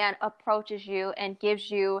a man approaches you and gives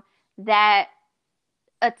you that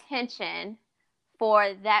attention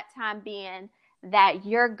for that time being, that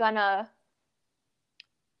you're gonna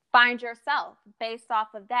find yourself based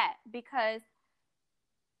off of that, because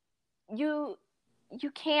you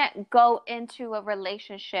you can't go into a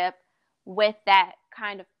relationship with that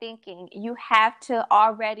kind of thinking. You have to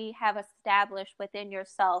already have established within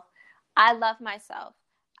yourself, I love myself.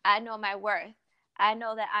 I know my worth. I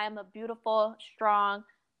know that I am a beautiful, strong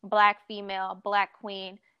Black female, Black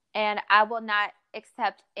queen, and I will not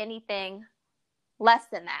accept anything less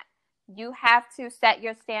than that. You have to set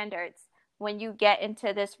your standards when you get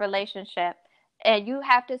into this relationship, and you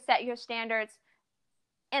have to set your standards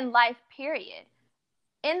in life, period.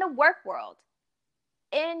 In the work world,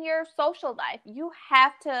 in your social life, you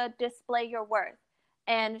have to display your worth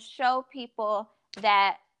and show people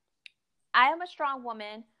that I am a strong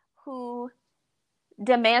woman who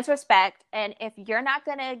demands respect. And if you're not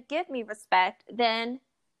going to give me respect, then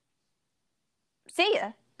see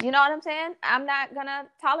ya. You know what I'm saying? I'm not going to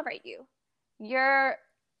tolerate you. You're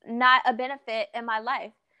not a benefit in my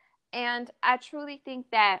life. And I truly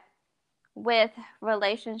think that with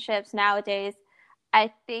relationships nowadays,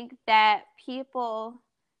 I think that people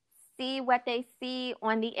see what they see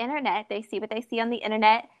on the internet. They see what they see on the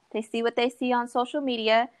internet. They see what they see on social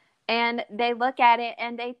media, and they look at it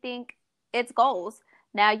and they think it's goals.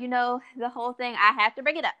 Now, the whole thing, I have to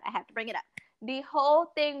bring it up. I have to bring it up. The whole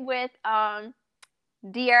thing with De'Ara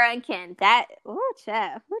and Ken. That, ooh,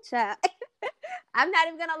 child, ooh, child. I'm not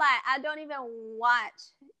even gonna lie. I don't even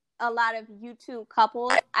watch a lot of YouTube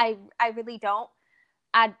couples. I really don't.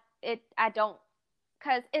 I don't,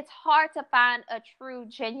 because it's hard to find a true,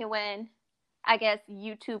 genuine, I guess,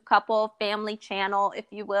 YouTube couple, family channel, if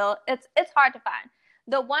you will. It's hard to find.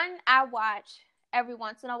 The one I watch every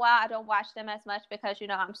once in a while, I don't watch them as much because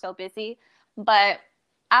I'm so busy. But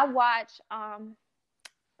I watch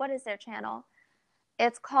what is their channel?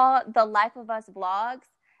 It's called The Life of Us Vlogs.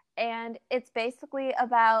 And it's basically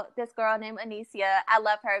about this girl named Anicia. I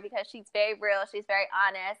love her because she's very real. She's very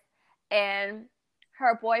honest. And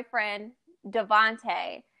her boyfriend,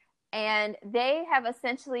 Devonte. And they have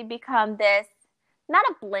essentially become this, not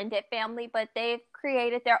a blended family, but they've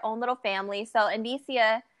created their own little family. So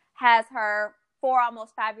Anicia has her 4,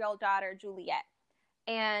 almost 5-year-old daughter, Juliet.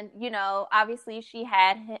 And, obviously she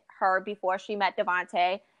had her before she met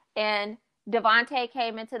Devonte. And Devonte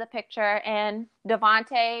came into the picture, and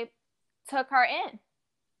Devonte took her in.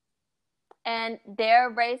 And they're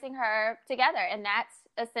raising her together. And that's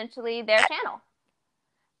essentially their channel.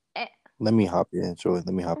 let me hop in, Joy. Let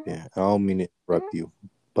me hop Mm-hmm. in. I don't mean to interrupt Mm-hmm. you,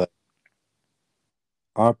 but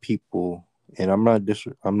our people, and I'm not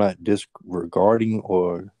disregarding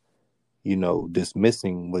or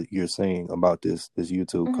dismissing what you're saying about this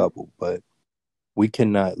YouTube Mm-hmm. couple, but we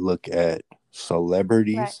cannot look at Right.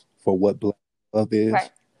 celebrities for what Black love is.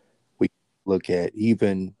 Right. We look at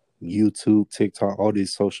even YouTube, TikTok, all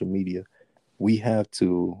this social media, we have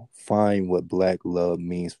to find what Black love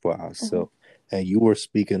means for ourselves. And you were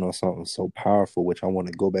speaking on something so powerful, which I want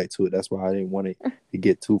to go back to it. That's why I didn't want it to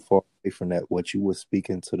get too far away from that. What you were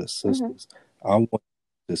speaking to the sisters, I want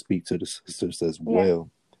to speak to the sisters as well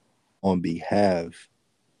on behalf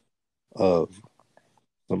of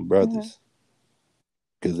some brothers,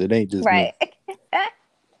 because it ain't just me. Right.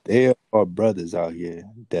 There are brothers out here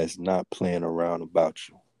that's not playing around about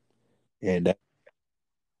you, and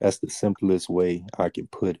that's the simplest way I can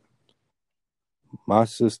put it. My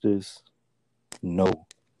sisters know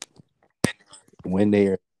when they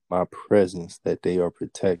are in my presence that they are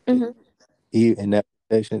protected. Even that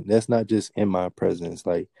protection, that's not just in my presence.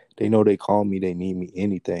 Like, they know they call me, they need me,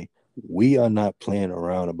 anything. We are not playing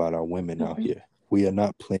around about our women out here. We are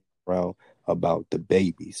not playing around about the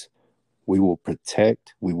babies. We will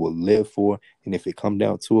protect, we will live for, and if it come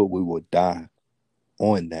down to it, we will die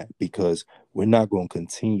on that, because we're not going to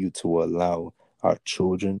continue to allow our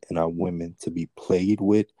children and our women to be played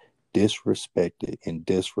with, disrespected, and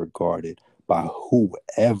disregarded by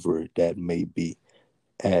whoever that may be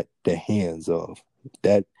at the hands of.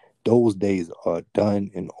 That those days are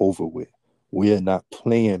done and over with. We are not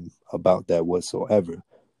playing about that whatsoever.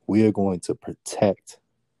 We are going to protect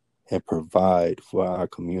and provide for our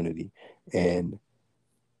community, and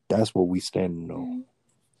that's what we stand on.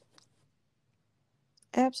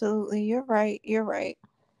 Absolutely. You're right. You're right.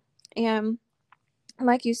 And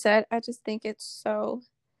like you said, I just think it's so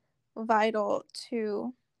vital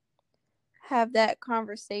to have that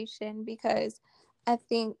conversation, because I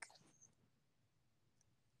think,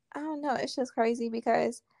 I don't know, it's just crazy,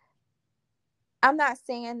 because I'm not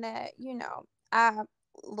saying that, I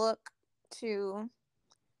look to,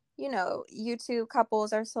 YouTube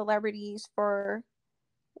couples or celebrities for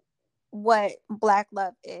what Black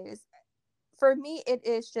love is. For me, it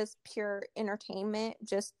is just pure entertainment,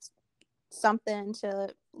 just something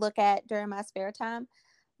to look at during my spare time.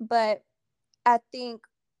 But I think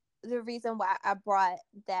the reason why I brought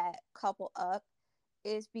that couple up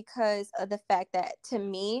is because of the fact that, to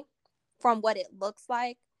me, from what it looks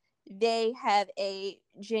like, they have a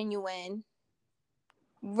genuine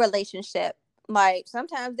relationship. Like,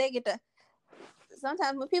 sometimes when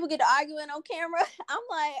people get to arguing on camera, I'm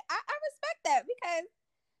like, I respect that, because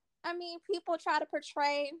people try to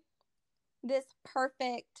portray this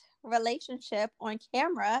perfect relationship on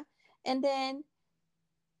camera, and then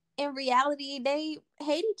in reality they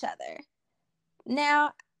hate each other.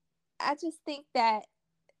 Now, I just think that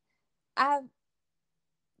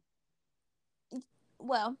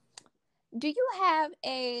do you have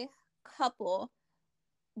a couple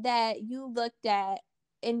that you looked at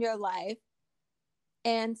in your life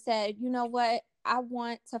and said, you know what, I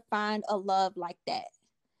want to find a love like that?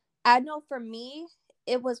 I know for me,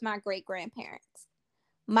 it was my great-grandparents.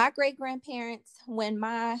 My great-grandparents, when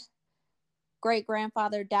my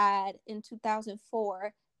great-grandfather died in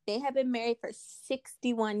 2004, they had been married for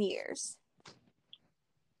 61 years.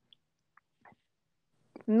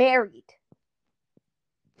 Married.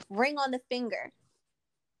 Ring on the finger.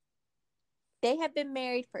 They have been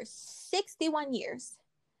married for 61 years.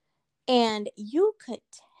 And you could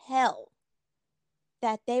tell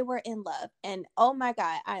that they were in love. And oh my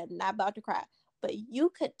God, I am not about to cry. But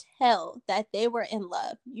you could tell that they were in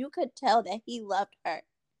love. You could tell that he loved her.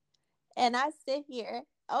 And I sit here,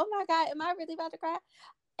 oh my God, am I really about to cry?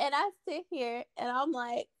 And I sit here and I'm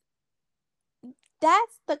like,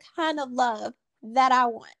 that's the kind of love that I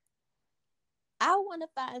want. I want to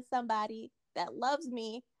find somebody that loves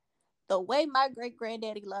me the way my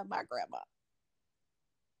great-granddaddy loved my grandma.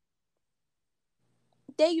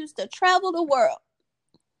 They used to travel the world.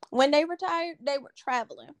 When they retired, they were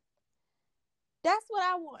traveling. That's what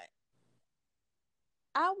I want.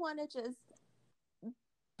 I want to just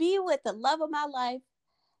be with the love of my life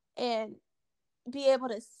and be able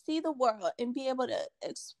to see the world and be able to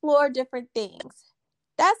explore different things.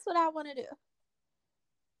 That's what I want to do.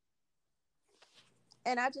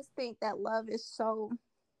 And I just think that love is so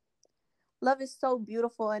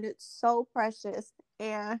beautiful, and it's so precious.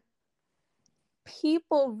 And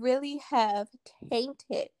people really have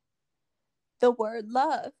tainted the word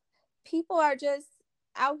love. People are just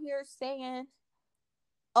out here saying,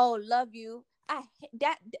 "Oh, love you."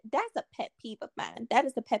 That's a pet peeve of mine. That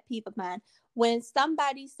is a pet peeve of mine. When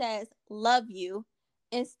somebody says "love you"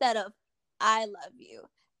 instead of "I love you,"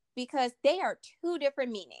 because they are two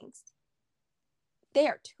different meanings. They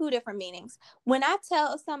are two different meanings. When I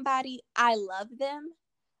tell somebody I love them,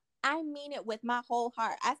 I mean it with my whole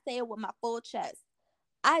heart. I say it with my full chest.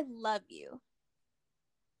 I love you.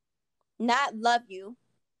 Not love you